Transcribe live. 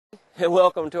And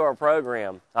welcome to our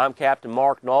program. I'm Captain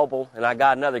Mark Noble, and I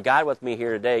got another guide with me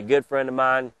here today, a good friend of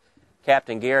mine,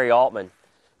 Captain Gary Altman.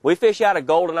 We fish out of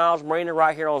Golden Isles Marina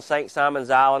right here on St. Simon's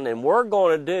Island, and we're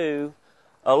going to do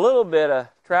a little bit of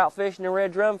trout fishing and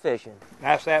red drum fishing.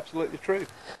 That's absolutely true.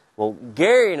 Well,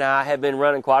 Gary and I have been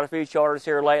running quite a few charters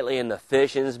here lately, and the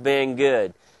fishing's been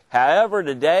good. However,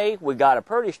 today we got a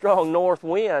pretty strong north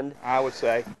wind, I would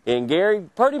say. And Gary,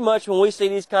 pretty much when we see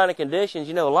these kind of conditions,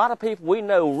 you know, a lot of people we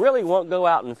know really won't go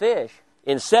out and fish.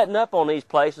 And setting up on these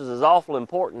places is awful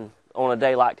important on a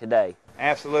day like today.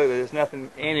 Absolutely. There's nothing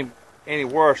any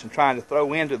worse than trying to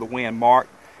throw into the wind, Mark.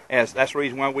 That's the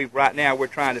reason why right now we're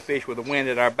trying to fish with the wind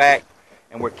at our back,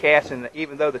 and we're casting.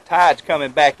 Even though the tide's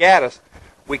coming back at us,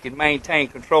 we can maintain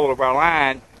control of our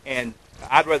line. And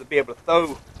I'd rather be able to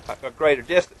throw a greater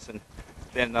distance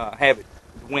than have the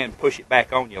wind push it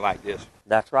back on you like this.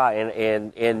 That's right.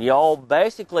 And y'all,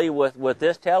 basically with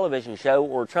this television show,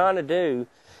 what we're trying to do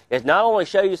is not only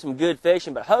show you some good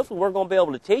fishing, but hopefully we're going to be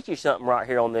able to teach you something right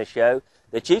here on this show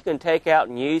that you can take out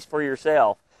and use for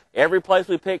yourself. Every place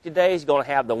we pick today is going to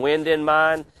have the wind in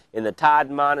mind and the tide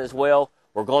in mind as well.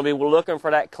 We're going to be looking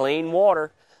for that clean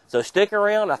water. So stick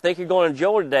around. I think you're going to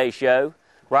enjoy today's show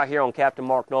right here on Captain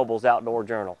Mark Noble's Outdoor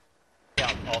Journal.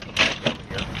 Off the bank over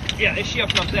here. Yeah, this ship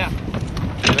comes out.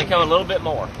 Let me come a little bit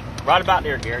more. Right about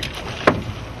there, Gary. See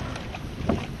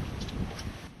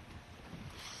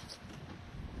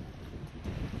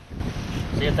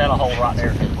if that'll hold right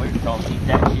there, because we're going to keep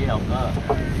that shelf up.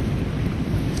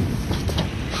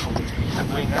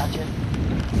 We got you.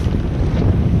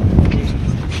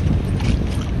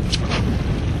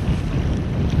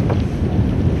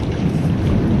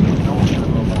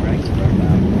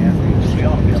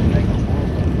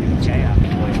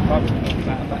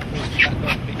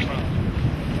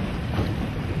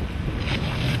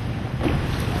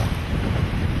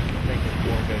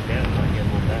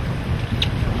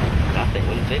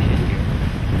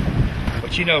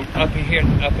 But you know, up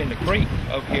in the creek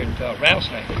over here at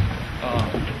Rattlesnake,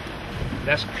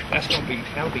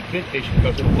 that'll be good fishing,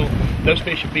 because those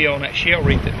fish will be on that shell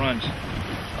reef that runs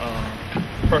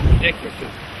perpendicular to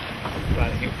it.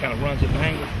 Right here, kind of runs at an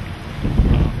angle.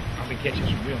 I'll be catching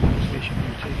some real nice fish in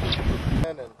here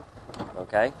too.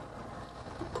 Okay.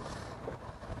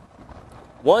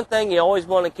 One thing you always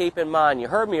want to keep in mind, you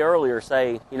heard me earlier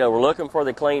say, you know, we're looking for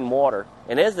the clean water.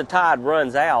 And as the tide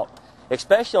runs out,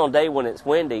 especially on a day when it's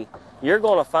windy, you're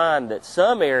going to find that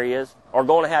some areas are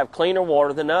going to have cleaner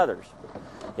water than others.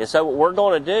 And so what we're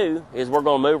going to do is we're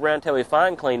going to move around until we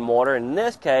find clean water. And in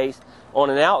this case,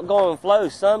 on an outgoing flow,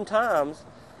 sometimes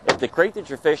if the creek that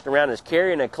you're fishing around is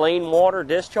carrying a clean water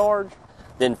discharge,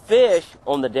 then fish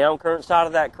on the down current side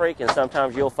of that creek, and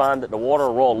sometimes you'll find that the water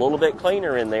will roll a little bit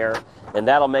cleaner in there, and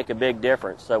that'll make a big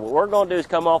difference. So what we're going to do is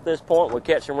come off this point, we'll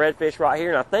catch some redfish right here,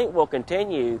 and I think we'll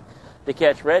continue to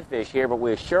catch redfish here, but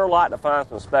we sure like to find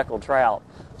some speckled trout.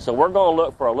 So we're going to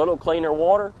look for a little cleaner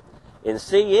water and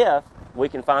see if we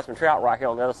can find some trout right here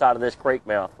on the other side of this creek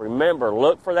mouth. Remember,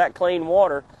 look for that clean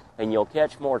water, and you'll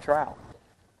catch more trout.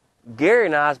 Gary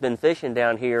and I have been fishing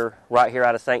down here, right here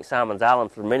out of St. Simon's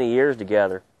Island for many years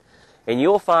together. And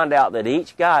you'll find out that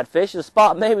each guide fishes a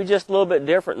spot maybe just a little bit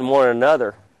different than one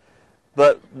another.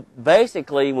 But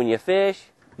basically, when you fish,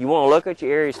 you want to look at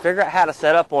your areas, figure out how to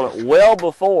set up on it well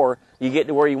before you get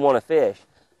to where you want to fish.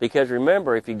 Because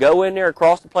remember, if you go in there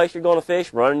across the place you're going to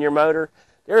fish, running your motor,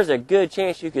 there's a good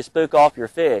chance you could spook off your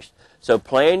fish. So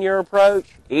plan your approach,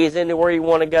 ease into where you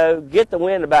want to go, get the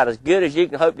wind about as good as you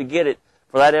can hope to get it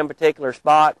for that in particular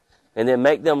spot, and then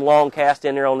make them long casts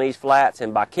in there on these flats.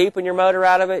 And by keeping your motor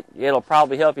out of it, it'll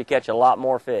probably help you catch a lot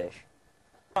more fish.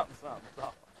 Something.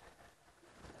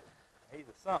 He's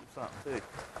a something too.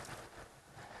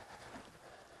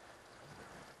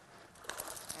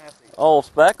 Oh,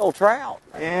 speckled trout.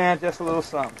 Yeah, just a little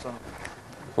something.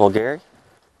 Well, Gary?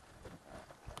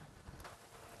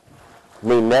 You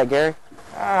mean that, Gary?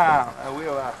 I don't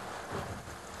know.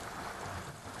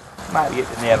 Might get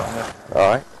the net on this.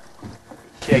 All right.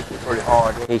 He's shaking pretty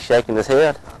hard. He's shaking his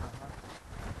head.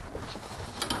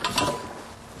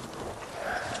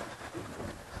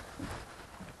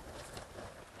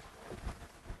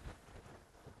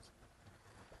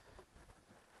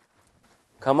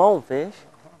 Come on, fish.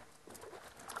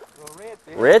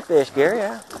 Redfish. Redfish, Gary.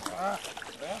 Yeah.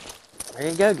 There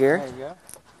you go, Gary. There you go.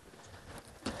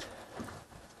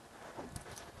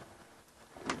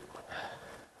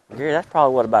 Gary, that's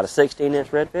probably, what, about a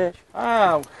 16-inch redfish?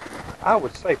 I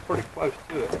would say pretty close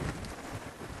to it.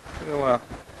 We'll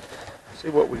see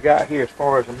what we got here as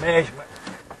far as a measurement.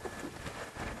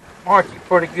 Mark, you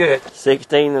pretty good.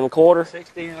 16 and a quarter?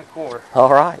 16 and a quarter.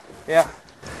 All right. Yeah.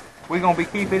 We gonna be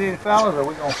keeping any fellas, or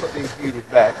we gonna put these beauties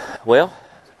back? Well,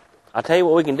 I'll tell you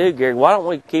what we can do, Gary. Why don't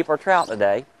we keep our trout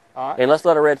today, All right. and let's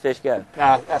let our redfish go.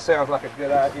 Now, that sounds like a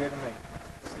good idea to me.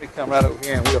 Let me come right over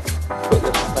here and we'll put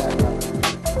this one back.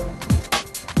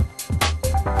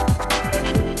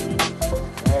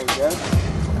 There you go.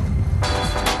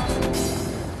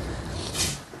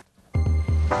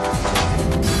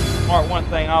 Mark, one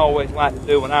thing I always like to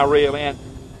do when I reel in,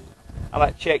 I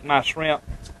like to check my shrimp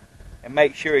and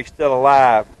make sure he's still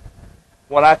alive.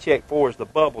 What I check for is the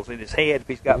bubbles in his head. If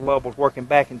he's got bubbles working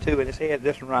back into his head,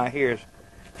 this one right here is,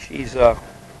 she's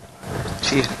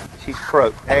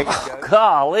croaked. There you go.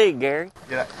 Golly, Gary.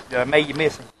 Did I make you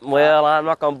miss him? Well, I'm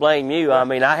not gonna blame you. I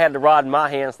mean, I had the rod in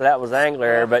my hand, so that was angler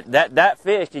error. But that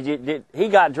fish, he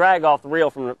got dragged off the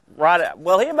reel from the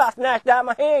well, he about snatched out of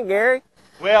my hand, Gary.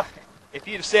 Well, if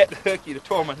you'd have set the hook, you'd have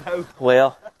torn my nose.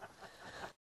 Well,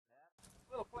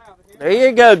 there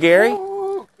you go, Gary.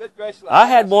 Ooh, good gracious. I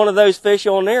had one of those fish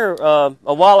on there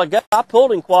a while ago. I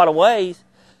pulled him quite a ways,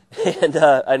 and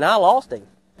I lost him.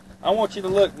 I want you to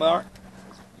look, Mark.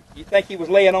 You think he was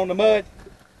laying on the mud?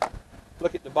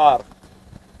 Look at the bottom.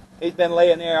 He's been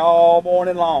laying there all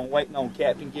morning long, waiting on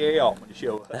Captain Gary Altman to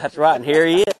show up. That's right, and here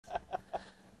he is.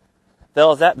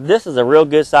 Fellas, this is a real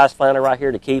good sized flounder right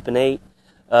here to keep and eat.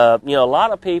 A lot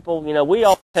of people, we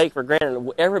all take for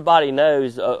granted, everybody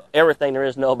knows everything there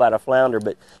is to know about a flounder,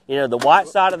 but, the white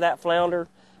side of that flounder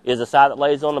is the side that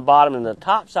lays on the bottom, and the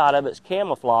top side of it's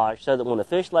camouflaged so that when the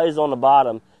fish lays on the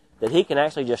bottom, that he can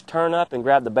actually just turn up and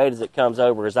grab the bait as it comes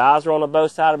over. His eyes are on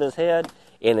both sides of his head,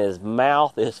 and his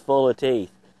mouth is full of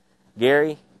teeth.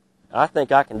 Gary, I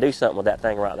think I can do something with that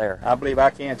thing right there. I believe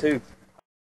I can, too.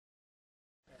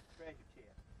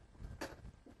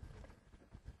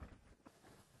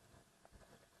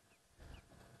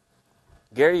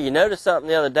 Gary, you noticed something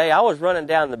the other day. I was running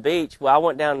down the beach. Well, I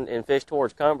went down and fished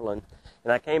towards Cumberland,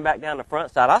 and I came back down the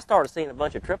front side. I started seeing a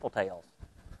bunch of triple tails.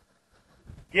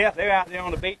 Yeah, they're out there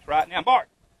on the beach right now. Mark,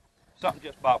 something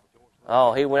just bobbed with George.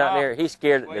 Oh, he went out there. He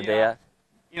scared it to death.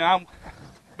 I've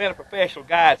been a professional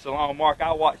guide so long, Mark.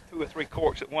 I watched 2 or 3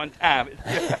 corks at one time.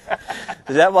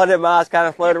 Is that why them eyes kind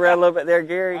of float around a little bit there,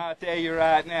 Gary? I'll tell you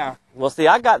right now. Well, see,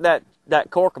 I got that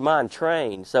cork of mine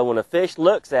trained, so when a fish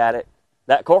looks at it,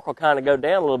 that cork will kind of go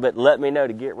down a little bit and let me know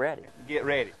to get ready. Get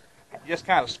ready. Just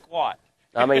kind of squat.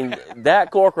 I mean, that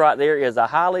cork right there is a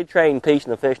highly trained piece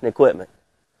of fishing equipment.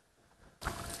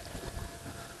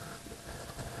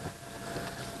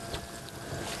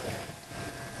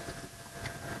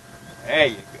 There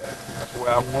you go. That's where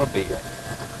I want to be at.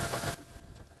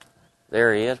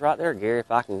 There he is right there, Gary,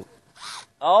 if I can.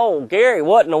 Oh, Gary,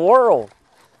 what in the world?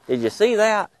 Did you see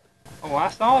that? Oh, I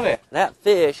saw that. That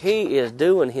fish, he is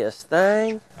doing his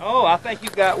thing. Oh, I think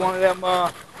you got one of them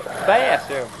bass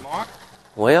there, Mark.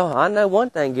 Well, I know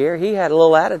one thing, Gary. He had a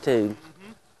little attitude.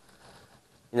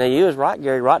 Mm-hmm. You was right,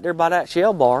 Gary, right there by that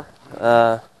shell bar.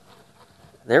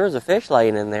 There was a fish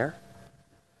laying in there.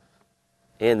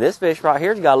 And this fish right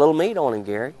here's got a little meat on him,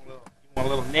 Gary. You want a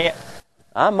little net?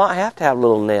 I might have to have a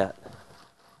little net.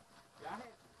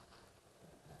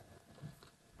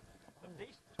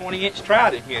 20-inch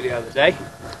trout in here the other day.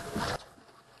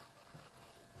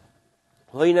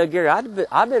 Well, Gary,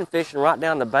 I've been fishing right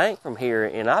down the bank from here,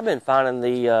 and I've been finding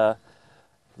the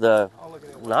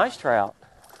nice trout.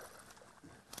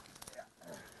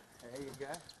 There you go.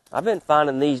 I've been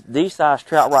finding these size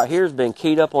trout right here has been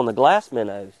keyed up on the glass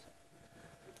minnows.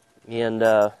 And,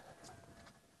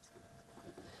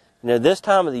 this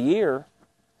time of the year,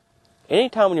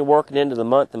 anytime when you're working into the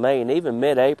month of May and even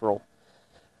mid-April,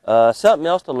 something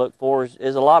else to look for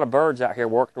is a lot of birds out here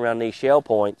working around these shell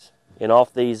points and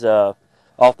off these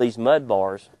mud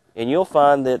bars. And you'll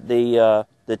find that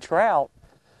the trout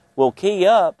will key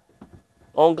up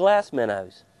on glass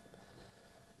minnows.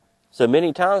 So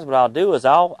many times what I'll do is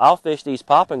I'll fish these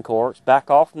popping corks back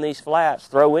off from these flats,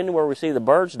 throw into where we see the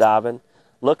birds diving,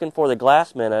 looking for the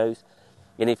glass minnows.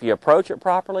 And if you approach it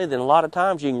properly, then a lot of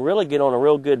times you can really get on a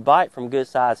real good bite from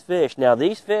good-sized fish. Now,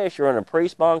 these fish are in a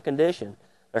pre-spawn condition.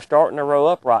 They're starting to row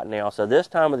up right now. So this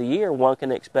time of the year, one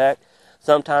can expect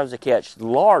sometimes to catch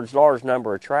large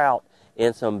number of trout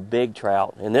and some big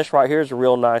trout. And this right here is a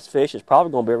real nice fish. It's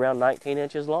probably going to be around 19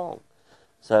 inches long.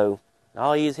 So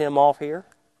I'll ease him off here.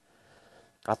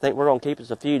 I think we're going to keep us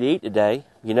a few to eat today.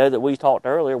 You know that we talked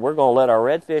earlier, we're going to let our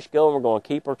redfish go and we're going to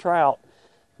keep our trout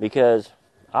because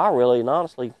I really and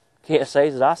honestly can't say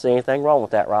that I see anything wrong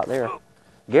with that right there.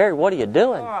 Gary, what are you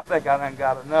doing? Oh, I think I done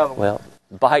got another one. Well,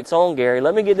 bites on, Gary.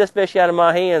 Let me get this fish out of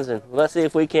my hands and let's see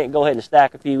if we can't go ahead and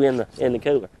stack a few in the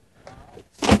cooler.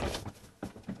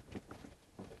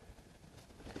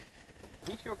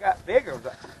 He sure got bigger.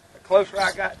 The closer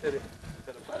I got to the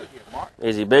boat here, Mark.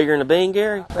 Is he bigger than a bean,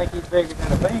 Gary? I think he's bigger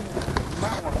than a bean. You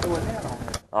might want to throw a net on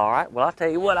this. All right. Well, I'll tell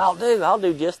you what I'll do. I'll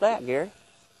do just that, Gary.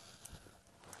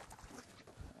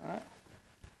 All right.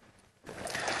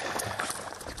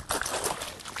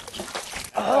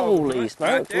 Holy smokes,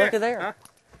 right there. look at there. Huh?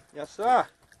 Yes, sir.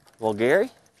 Well, Gary,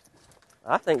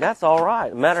 I think that's all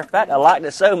right. Matter of fact, I liked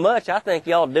it so much, I think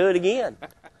y'all do it again.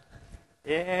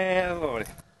 Yeah, Lordy.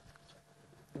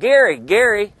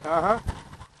 Gary. Uh-huh.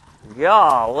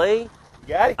 Golly. You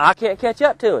got it? I can't catch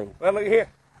up to him. Well, look here.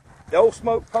 The old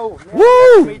smoke pole.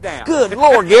 Woo! Me down. Good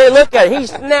Lord, Gary, look at it. He's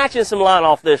snatching some line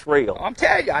off this reel. I'm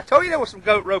telling you, I told you there was some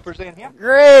goat ropers in here.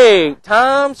 Great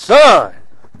time, son.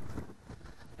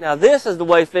 Now, this is the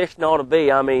way fishing ought to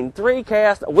be. I mean, 3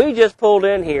 casts. We just pulled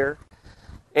in here,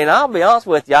 and I'll be honest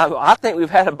with you, I think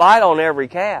we've had a bite on every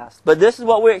cast. But this is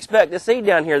what we expect to see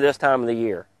down here this time of the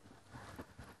year.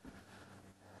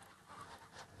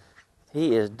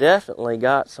 He has definitely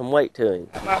got some weight to him.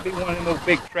 That might be one of them those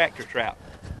big tractor trout.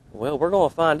 Well, we're going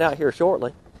to find out here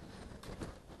shortly.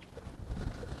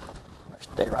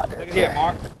 Stay right there. Look at here,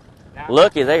 Mark. Now,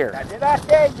 Looky there. now, did I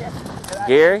tell you?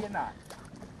 Gary? Did I tell you not?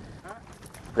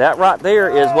 That right there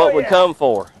is what we come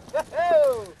for.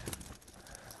 Woo-hoo!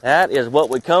 That is what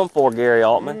we come for, Gary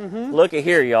Altman. Mm-hmm. Look at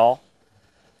here, y'all.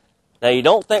 Now, you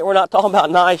don't think we're not talking about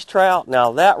nice trout.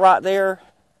 Now, that right there,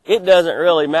 it doesn't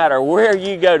really matter where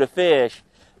you go to fish.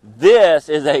 This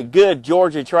is a good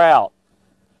Georgia trout.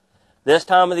 This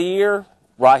time of the year,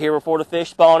 right here before the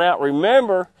fish spawn out,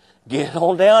 remember, get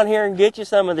on down here and get you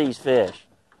some of these fish.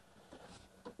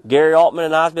 Gary Altman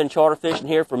and I have been charter fishing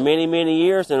here for many, many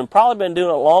years and have probably been doing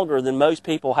it longer than most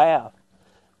people have.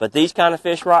 But these kind of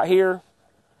fish right here,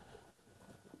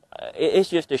 it's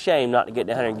just a shame not to get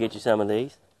down here and get you some of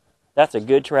these. That's a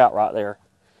good trout right there.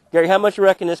 Gary, how much you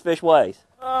reckon this fish weighs?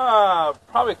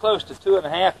 Probably close to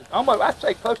 2.5. Almost, I'd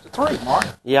say close to 3, Mark.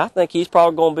 Yeah, I think he's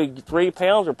probably going to be 3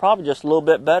 pounds or probably just a little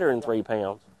bit better than 3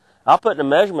 pounds. I'll put the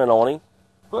measurement on him.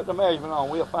 Put the measurement on,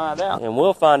 we'll find out. And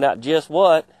we'll find out just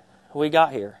what we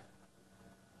got here.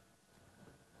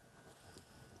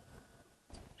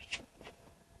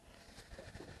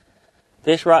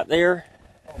 Fish right there.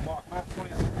 Oh, Mark, my twin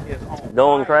is on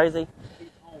Going fire. crazy. He's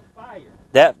on fire.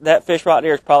 That fish right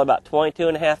there is probably about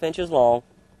 22.5 inches long.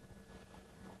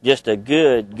 Just a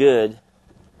good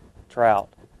trout.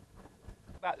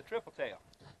 About the triple tail.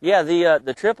 Yeah,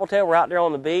 the triple tail, we're out there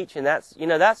on the beach, and that's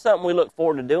something we look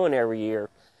forward to doing every year.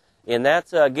 And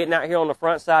that's getting out here on the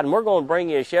front side, and we're going to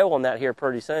bring you a show on that here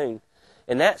pretty soon.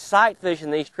 And that's sight fishing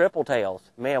these triple tails.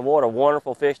 Man, what a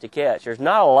wonderful fish to catch. There's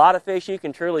not a lot of fish you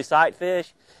can truly sight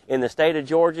fish in the state of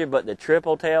Georgia, but the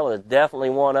triple tail is definitely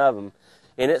one of them.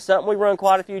 And it's something we run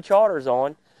quite a few charters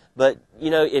on. But,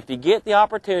 if you get the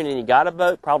opportunity and you got a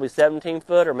boat, probably 17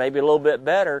 foot or maybe a little bit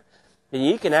better, then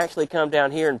you can actually come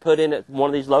down here and put in at one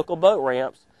of these local boat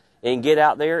ramps and get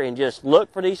out there and just look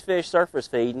for these fish surface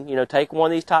feeding. Take one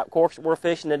of these top corks that we're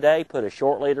fishing today, put a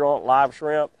short leader on it, live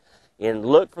shrimp, and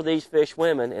look for these fish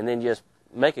swimming, and then just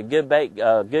make a good bait,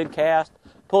 good cast,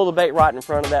 pull the bait right in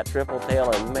front of that triple tail,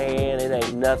 and man, it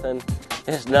ain't nothing.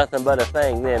 It's nothing but a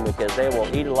thing then, because they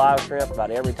will eat a live shrimp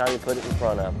about every time you put it in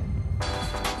front of them.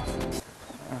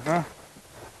 Uh-huh.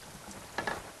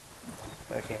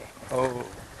 Okay. Oh,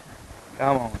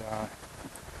 come on, Don.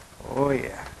 Oh,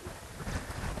 yeah.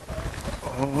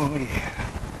 Oh,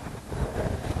 yeah.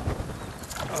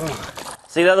 Oh.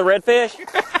 See the other redfish?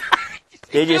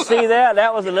 Did you see that?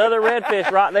 That was another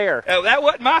redfish right there. Oh, that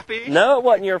wasn't my fish. No, it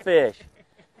wasn't your fish.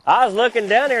 I was looking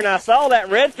down there and I saw that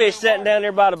redfish sitting down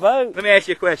there by the boat. Let me ask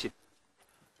you a question.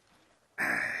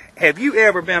 Have you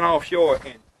ever been offshore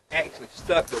and actually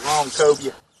stuck the wrong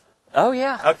cobia? Oh,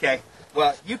 yeah. Okay.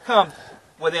 Well, you come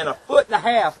within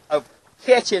 1.5 feet of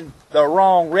catching the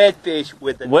wrong redfish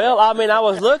with the... Well, I mean, I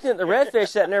was looking at the redfish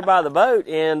sitting there by the boat,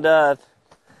 and, well,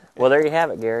 there you have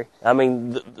it, Gary. I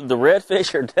mean, the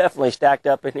redfish are definitely stacked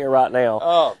up in here right now.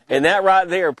 Oh. And that right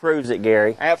there proves it,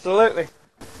 Gary. Absolutely.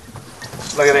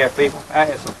 Look at there, people. I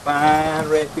had some fine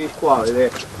redfish quality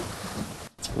there.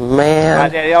 My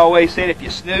Man. daddy always said, if you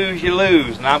snooze, you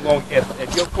lose. And I'm going,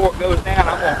 if your fork goes down,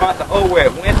 I'm going to hunt the hole where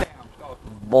it went down.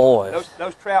 Boy.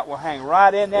 Those trout will hang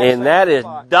right in there. And that is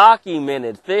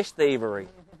documented fish thievery.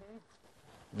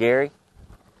 Gary,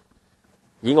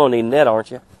 you're going to need a net,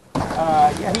 aren't you?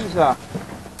 Yeah, he's a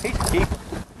keeper.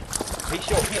 He's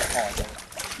sure hit hard there.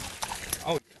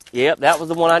 Oh, Yep, that was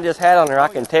the one I just had on there. I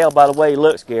can tell by the way he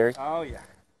looks, Gary. oh yeah.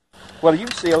 Well, you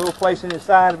can see a little place in the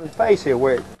side of his face here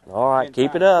where it All right,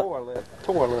 keep it up.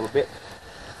 tore a little bit.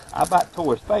 I about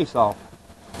tore his face off.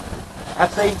 I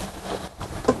see.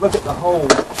 Look at the hole in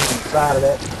the side of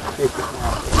that fish's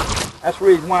mouth. That's the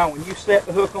reason why when you set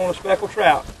the hook on a speckled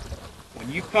trout,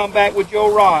 when you come back with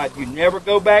your rod, you never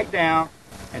go back down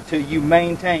until you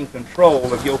maintain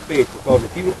control of your fish. Because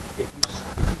if you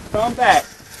come back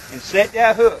and set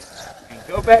that hook and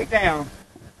go back down,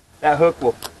 that hook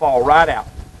will fall right out,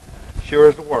 sure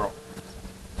as the world.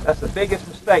 That's the biggest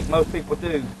mistake most people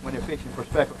do when they're fishing for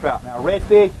speckled trout. Now,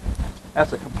 redfish,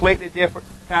 that's a completely different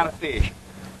kind of fish.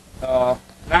 9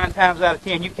 times out of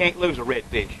 10, you can't lose a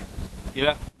redfish. You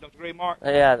know, don't you agree, Mark?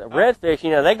 Yeah, the redfish,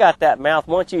 you know, they got that mouth.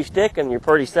 Once you stick them, you're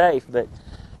pretty safe. But,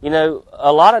 you know,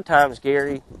 a lot of times,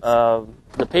 Gary,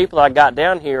 the people I got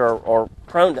down here are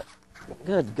prone to,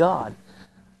 good God.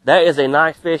 That is a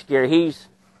nice fish, Gary.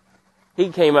 He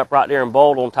came up right there and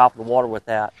bowled on top of the water with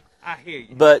that. I hear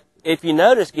you. But if you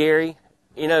notice, Gary,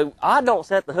 you know, I don't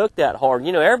set the hook that hard.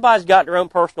 You know, everybody's got their own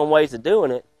personal ways of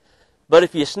doing it. But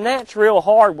if you snatch real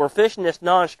hard, we're fishing this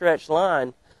non-stretch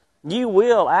line, you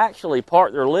will actually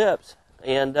part their lips,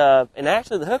 and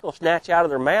actually the hook will snatch out of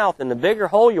their mouth, and the bigger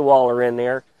hole you waller in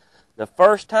there, the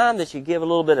first time that you give a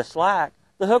little bit of slack,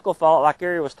 the hook will fall out like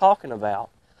Gary was talking about.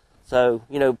 So,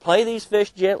 you know, play these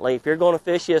fish gently. If you're going to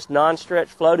fish this non-stretch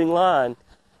floating line,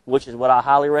 which is what I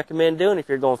highly recommend doing if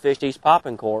you're going to fish these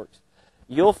popping corks,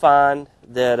 you'll find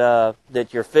that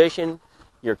that you're fishing,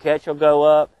 your catch will go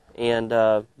up, and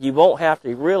you won't have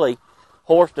to really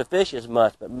horse the fish as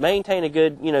much, but maintain a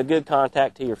good, you know, good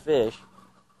contact to your fish.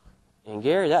 And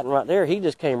Gary, that one right there, he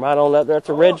just came right on up there. That's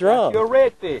a red drum. That's your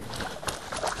redfish.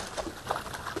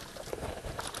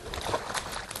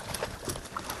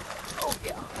 Oh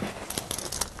yeah.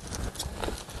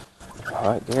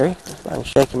 All right, Gary, let's try and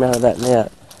shake him out of that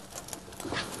net.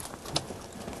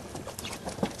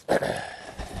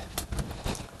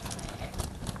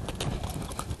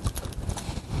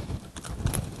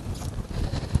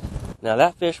 Now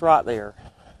that fish right there,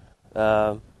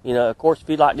 you know, of course, if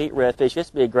you like to eat redfish,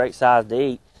 this would be a great size to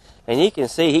eat. And you can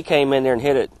see he came in there and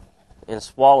hit it and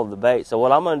swallowed the bait. So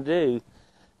what I'm going to do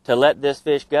to let this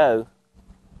fish go,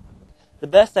 the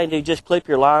best thing to do, just clip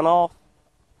your line off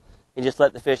and just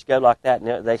let the fish go like that.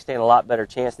 And they stand a lot better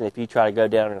chance than if you try to go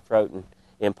down in the throat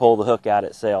and pull the hook out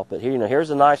itself. But here, you know,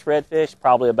 here's a nice redfish,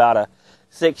 probably about a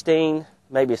 16,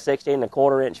 maybe a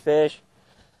 16.25 inch fish,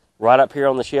 right up here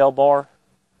on the shell bar.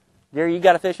 Gary, you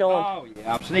got a fish on? Oh,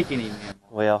 yeah, I'm sneaking him in.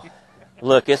 Well,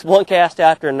 look, it's one cast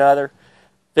after another.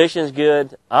 Fishing's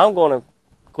good. I'm going to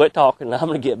quit talking, and I'm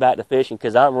going to get back to fishing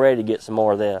because I'm ready to get some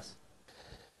more of this.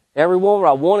 Everyone, what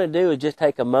I want to do is just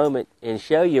take a moment and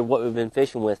show you what we've been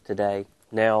fishing with today.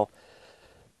 Now,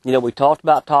 you know, we talked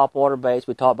about topwater baits.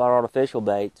 We talked about artificial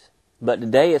baits. But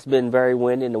today it's been very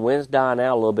windy, and the wind's dying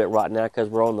out a little bit right now because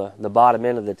we're on the bottom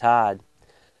end of the tide.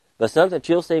 But something that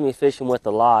you'll see me fishing with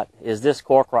a lot is this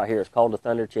cork right here. It's called the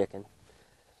Thunder Chicken.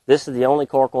 This is the only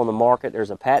cork on the market. There's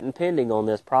a patent pending on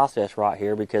this process right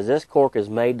here because this cork is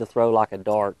made to throw like a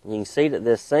dart. You can see that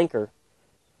this sinker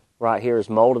right here is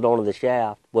molded onto the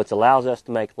shaft, which allows us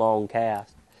to make long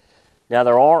casts. Now,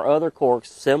 there are other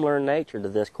corks similar in nature to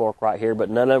this cork right here, but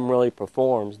none of them really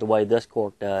performs the way this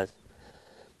cork does.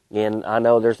 And I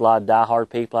know there's a lot of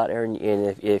diehard people out there, and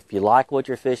if you like what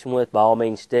you're fishing with, by all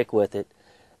means, stick with it.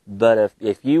 But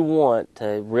if you want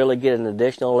to really get an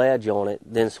additional edge on it,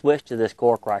 then switch to this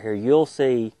cork right here. You'll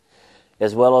see,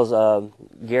 as well as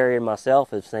Gary and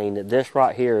myself have seen, that this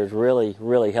right here has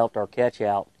really helped our catch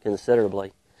out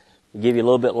considerably. It'll give you a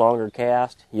little bit longer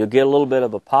cast. You'll get a little bit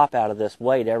of a pop out of this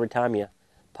weight every time you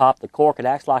pop the cork. It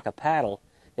acts like a paddle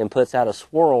and puts out a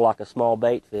swirl like a small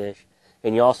bait fish.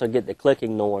 And you also get the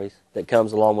clicking noise that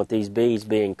comes along with these beads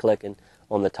being clicking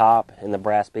on the top and the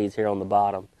brass beads here on the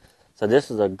bottom. So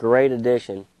this is a great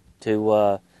addition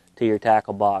to your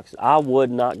tackle box. I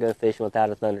would not go fishing without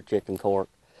a Thunder Chicken cork.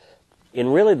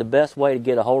 And really the best way to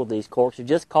get a hold of these corks is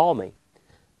just call me.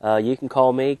 You can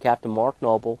call me, Captain Mark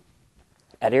Noble,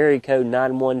 at area code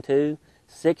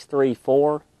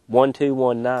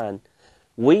 912-634-1219.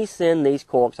 We send these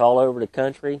corks all over the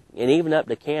country and even up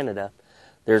to Canada.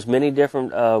 There's many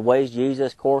different ways to use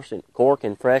this cork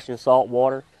in fresh and salt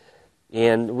water.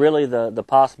 And really the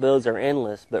possibilities are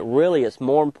endless. But really it's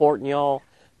more important, y'all,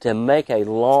 to make a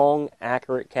long,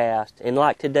 accurate cast. And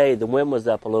like today, the wind was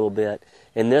up a little bit.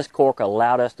 And this cork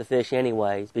allowed us to fish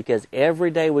anyways. Because every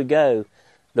day we go,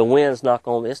 the wind's not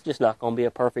going, it's just not going to be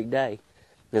a perfect day.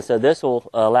 And so this will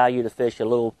allow you to fish a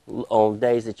little on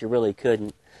days that you really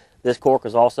couldn't. This cork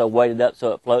is also weighted up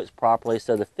so it floats properly.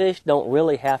 So the fish don't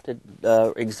really have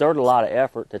to exert a lot of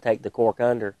effort to take the cork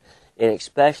under. And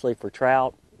especially for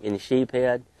trout and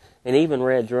sheephead and even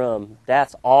red drum,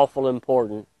 that's awful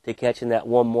important to catching that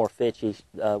one more fish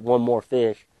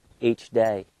each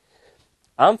day.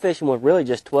 I'm fishing with really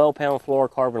just 12-pound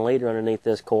fluorocarbon leader underneath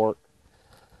this cork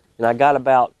And I got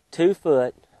about 2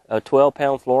 foot of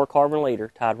 12-pound fluorocarbon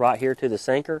leader tied right here to the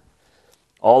sinker,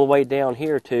 all the way down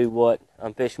here to what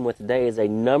I'm fishing with today is a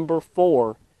number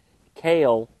 4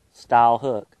 Kale style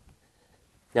hook.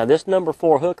 Now this number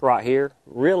 4 hook right here,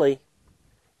 really,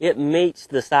 it meets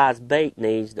the size bait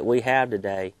needs that we have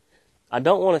today. I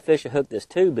don't want to fish a hook that's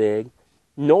too big,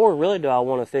 nor really do I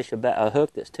want to fish a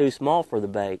hook that's too small for the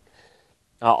bait.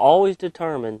 I always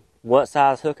determine what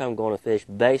size hook I'm going to fish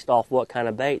based off what kind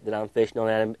of bait that I'm fishing on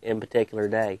that in particular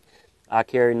day. I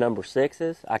carry number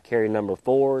 6s, I carry number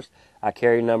 4s, I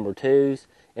carry number 2s,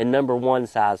 and number 1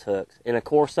 size hooks. And of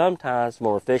course, sometimes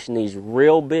when we're fishing these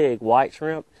real big white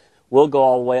shrimp, we'll go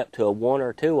all the way up to a 1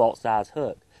 or 2 aught size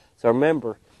hook. So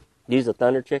remember, use a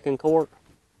Thunder Chicken cork,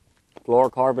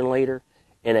 fluorocarbon leader,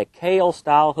 and a Kale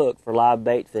style hook for live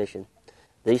bait fishing.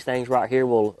 These things right here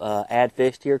will add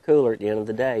fish to your cooler at the end of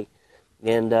the day.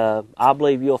 And I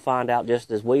believe you'll find out,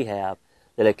 just as we have,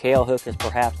 that a Kale hook is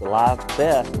perhaps the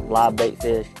best live bait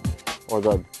fish, or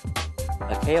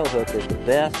a Kale hook is the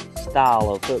best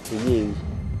style of hook to use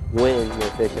when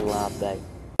you're fishing live bait.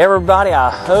 Everybody, I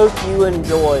hope you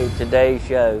enjoyed today's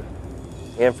show.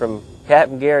 And from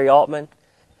Captain Gary Altman,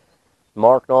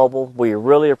 Mark Noble, we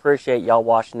really appreciate y'all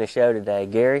watching the show today.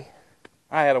 Gary?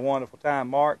 I had a wonderful time,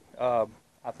 Mark.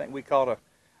 I think we caught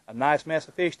a nice mess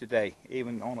of fish today,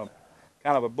 even on a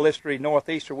kind of a blistery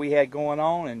northeaster we had going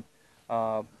on, and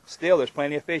still there's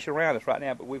plenty of fish around us right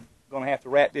now, but we're going to have to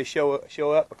wrap this show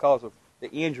up because of the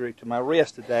injury to my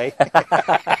wrist today.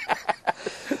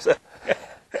 So.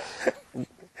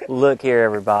 Look here,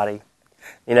 everybody.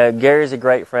 You know, Gary's a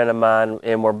great friend of mine,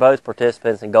 and we're both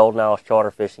participants in Golden Isles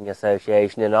Charter Fishing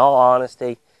Association. In all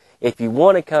honesty, if you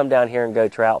want to come down here and go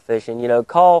trout fishing, you know,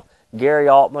 call Gary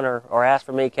Altman or ask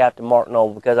for me, Captain Mark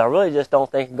Noble, because I really just don't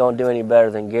think you're going to do any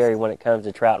better than Gary when it comes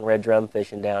to trout and red drum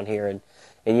fishing down here. And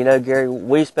you know, Gary,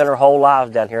 we spent our whole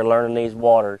lives down here learning these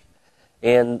waters.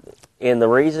 And the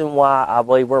reason why I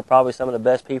believe we're probably some of the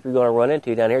best people you're going to run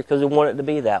into down here is because we want it to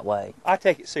be that way. I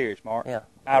take it serious, Mark. Yeah.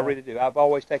 I really do. I've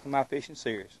always taken my fishing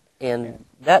serious. And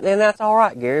that's all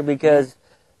right, Gary, because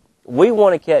we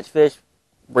want to catch fish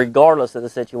regardless of the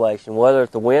situation, whether if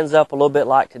the wind's up a little bit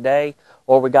like today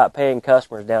or we got paying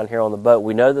customers down here on the boat.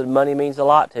 We know that money means a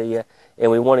lot to you, and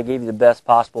we want to give you the best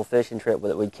possible fishing trip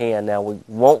that we can. Now, we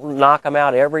won't knock them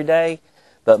out every day,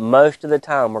 but most of the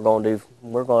time I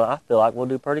feel like we'll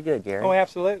do pretty good, Gary. Oh,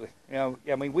 absolutely. You know,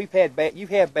 I mean, you've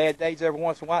had bad days every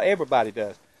once in a while. Everybody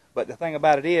does. But the thing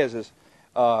about it is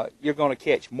you're going to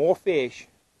catch more fish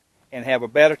and have a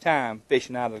better time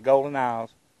fishing out of the Golden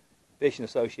Isles Fishing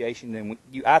Association than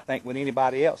I think with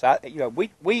anybody else.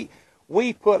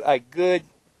 We put a good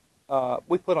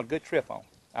trip on.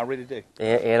 I really do.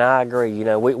 And I agree. You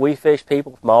know, we fish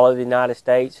people from all over the United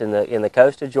States, and the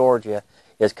coast of Georgia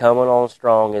is coming on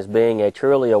strong as being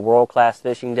truly a world-class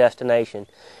fishing destination.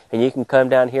 And you can come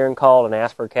down here and call and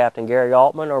ask for Captain Gary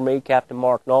Altman or me, Captain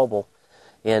Mark Noble,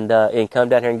 and come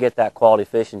down here and get that quality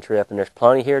fishing trip. And there's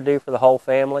plenty here to do for the whole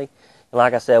family. And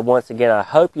like I said, once again, I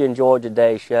hope you enjoyed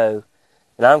today's show.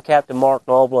 And I'm Captain Mark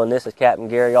Noble, and this is Captain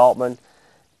Gary Altman.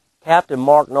 Captain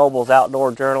Mark Noble's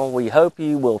Outdoor Journal. We hope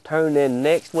you will tune in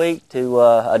next week to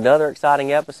another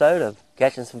exciting episode of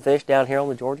catching some fish down here on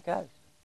the Georgia coast.